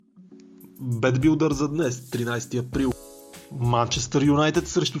Бет Билдър за днес, 13 април. Манчестър Юнайтед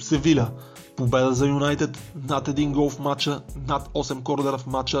срещу Севиля. Победа за Юнайтед, над 1 гол в матча, над 8 корнера в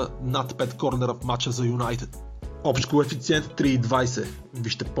матча, над 5 корнера в матча за Юнайтед. Общ коефициент 3,20.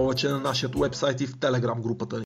 Вижте повече на нашия уебсайт и в Телеграм групата ни.